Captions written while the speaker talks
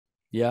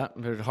Yeah,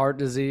 there's heart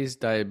disease,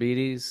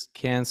 diabetes,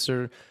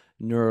 cancer,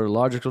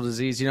 neurological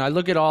disease. I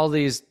look at all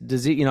these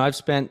disease, I've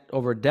spent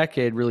over a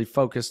decade really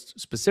focused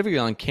specifically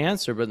on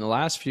cancer, but in the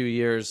last few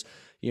years,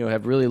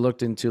 have really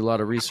looked into a lot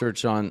of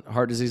research on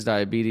heart disease,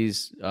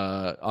 diabetes,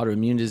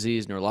 autoimmune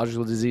disease,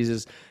 neurological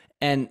diseases.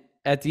 And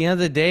at the end of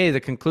the day, the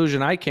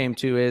conclusion I came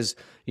to is,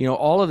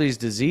 all of these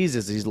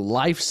diseases, these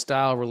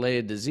lifestyle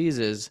related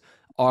diseases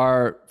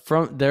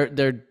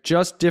they're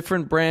just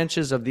different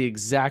branches of the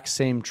exact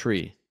same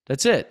tree.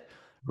 That's it.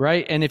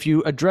 Right. And if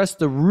you address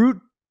the root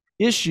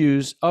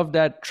issues of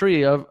that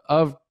tree of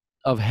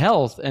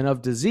health and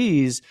of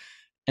disease,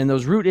 and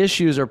those root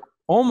issues are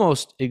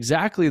almost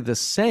exactly the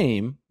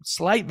same,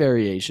 slight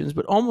variations,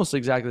 but almost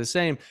exactly the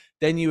same,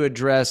 then you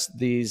address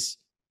these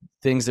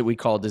things that we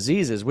call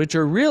diseases, which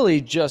are really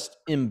just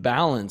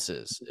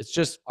imbalances. It's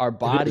just our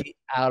body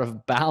out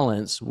of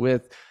balance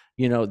with,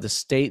 the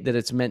state that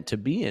it's meant to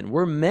be in.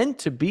 We're meant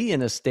to be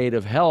in a state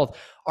of health.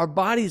 Our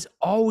body's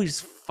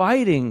always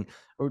fighting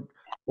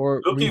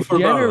or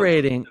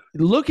regenerating,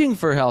 looking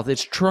for health.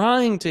 It's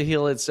trying to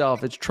heal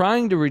itself. It's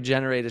trying to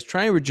regenerate. It's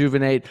trying to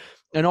rejuvenate.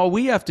 And all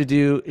we have to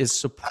do is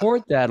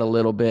support that a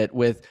little bit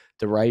with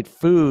the right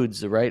foods,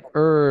 the right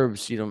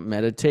herbs,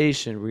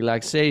 meditation,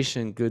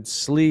 relaxation, good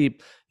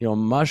sleep,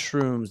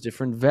 mushrooms,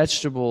 different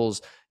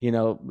vegetables,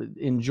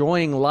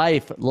 enjoying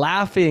life,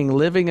 laughing,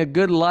 living a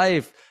good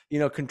life,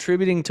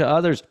 contributing to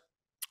others.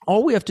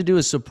 All we have to do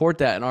is support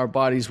that, and our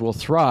bodies will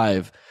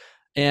thrive.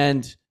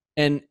 And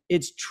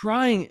it's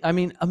trying,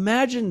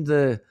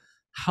 imagine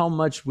how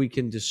much we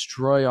can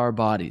destroy our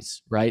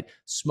bodies, right?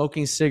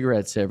 Smoking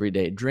cigarettes every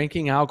day,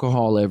 drinking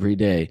alcohol every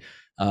day,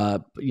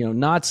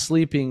 not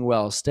sleeping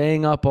well,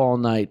 staying up all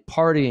night,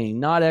 partying,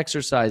 not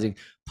exercising,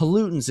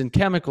 pollutants and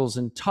chemicals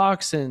and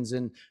toxins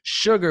and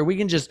sugar. We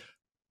can just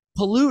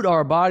pollute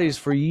our bodies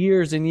for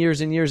years and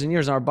years and years and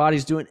years. And our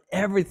body's doing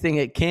everything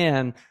it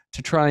can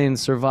to try and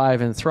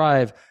survive and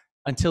thrive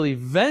until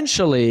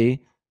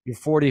eventually you're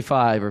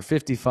 45 or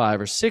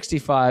 55 or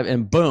 65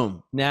 and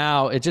boom,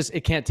 now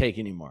it can't take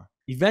anymore.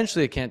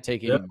 Eventually it can't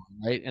take anymore,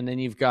 right? And then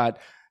you've got,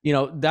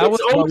 that was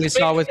what we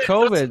saw with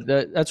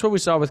COVID. That's what we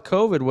saw with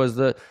COVID was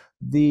it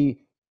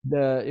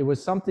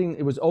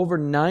was over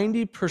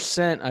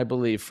 90%, I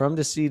believe, from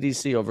the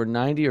CDC, over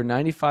 90 or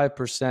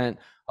 95%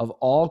 of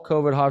all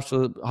COVID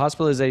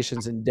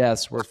hospitalizations and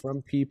deaths were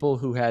from people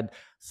who had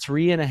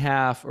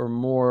 3.5 or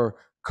more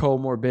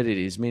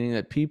comorbidities, meaning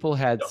that people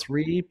had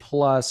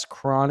 3+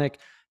 chronic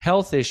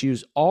health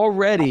issues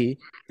already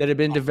that had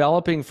been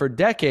developing for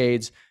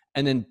decades.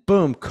 And then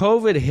boom,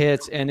 COVID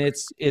hits, and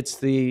it's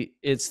the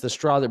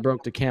straw that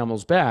broke the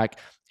camel's back.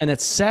 And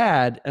it's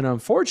sad and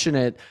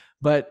unfortunate,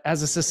 but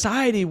as a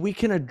society, we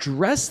can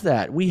address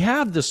that. We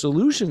have the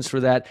solutions for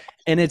that.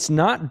 And it's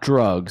not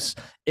drugs.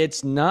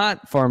 It's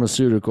not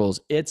pharmaceuticals.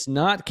 It's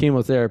not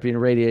chemotherapy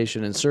and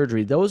radiation and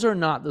surgery. Those are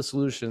not the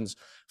solutions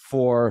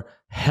for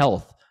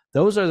health.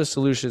 Those are the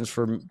solutions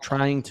for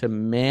trying to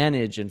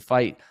manage and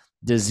fight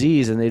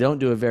disease. And they don't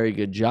do a very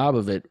good job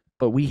of it.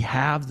 But we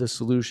have the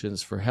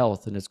solutions for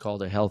health, and it's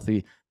called a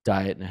healthy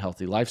diet and a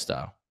healthy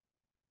lifestyle.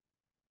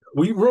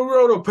 We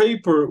wrote a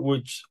paper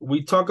which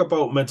we talk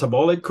about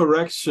metabolic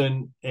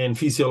correction and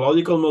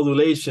physiological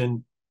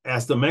modulation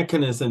as the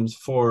mechanisms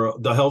for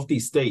the healthy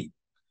state.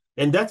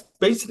 And that's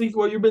basically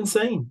what you've been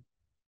saying.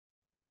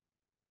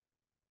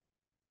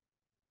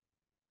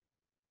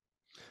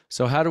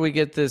 So how do we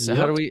get this? Yep.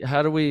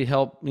 How do we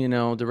help,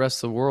 the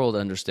rest of the world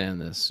understand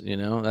this?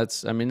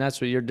 That's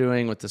what you're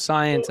doing with the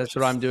science. That's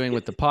what I'm doing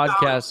with the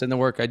podcast and the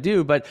work I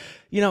do. But,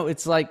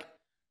 it's like,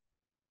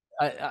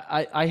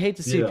 I hate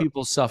to see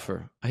people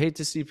suffer. I hate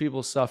to see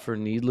people suffer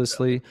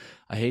needlessly.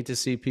 I hate to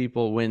see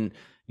people when,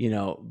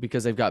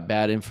 because they've got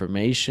bad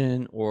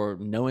information or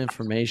no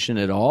information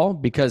at all,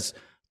 because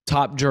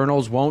top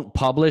journals won't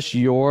publish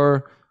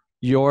your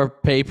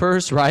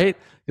papers, right?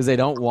 Because they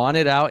don't want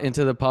it out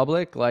into the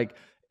public. Like,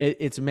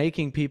 it's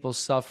making people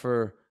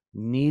suffer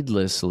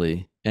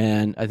needlessly.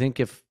 And I think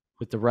if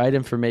with the right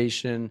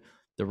information,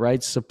 the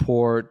right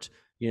support,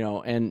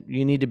 and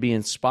you need to be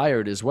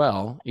inspired as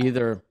well,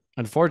 either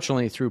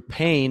unfortunately through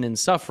pain and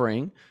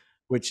suffering,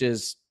 which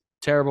is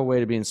a terrible way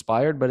to be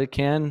inspired, but it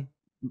can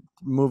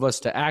move us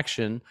to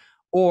action,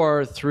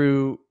 or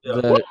through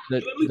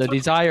the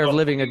desire of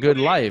living a good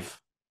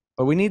life.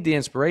 But we need the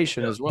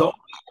inspiration as well.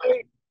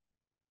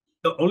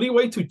 The only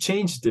way to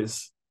change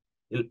this,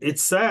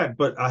 it's sad,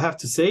 but I have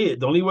to say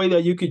it. The only way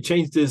that you could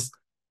change this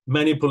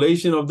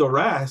manipulation of the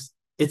RAS,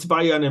 it's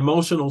by an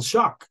emotional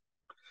shock.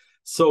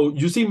 So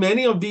you see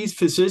many of these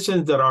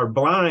physicians that are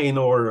blind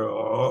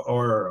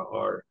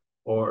or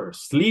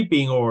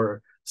sleeping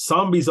or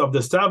zombies of the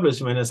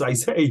establishment, as I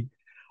say,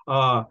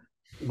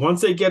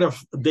 once they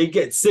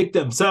get sick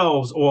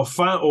themselves, or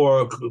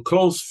a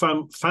close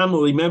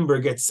family member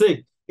gets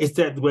sick, it's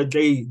that when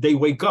they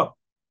wake up.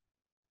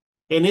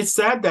 And it's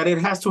sad that it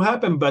has to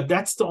happen, but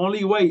that's the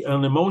only way,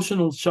 an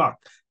emotional shock.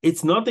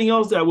 It's nothing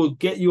else that will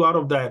get you out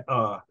of that,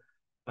 I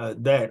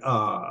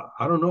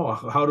don't know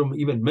how to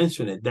even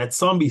mention it, that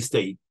zombie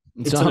state.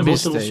 It's an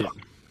emotional shock.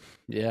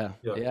 Yeah.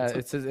 Yeah, Yeah.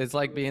 It's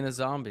like being a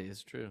zombie.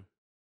 It's true.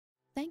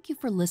 Thank you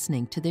for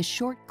listening to this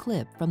short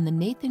clip from the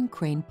Nathan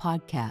Crane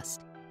podcast.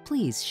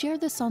 Please share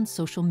this on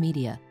social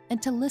media,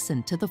 and to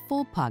listen to the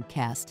full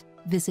podcast,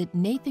 visit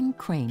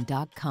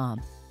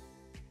nathancrane.com.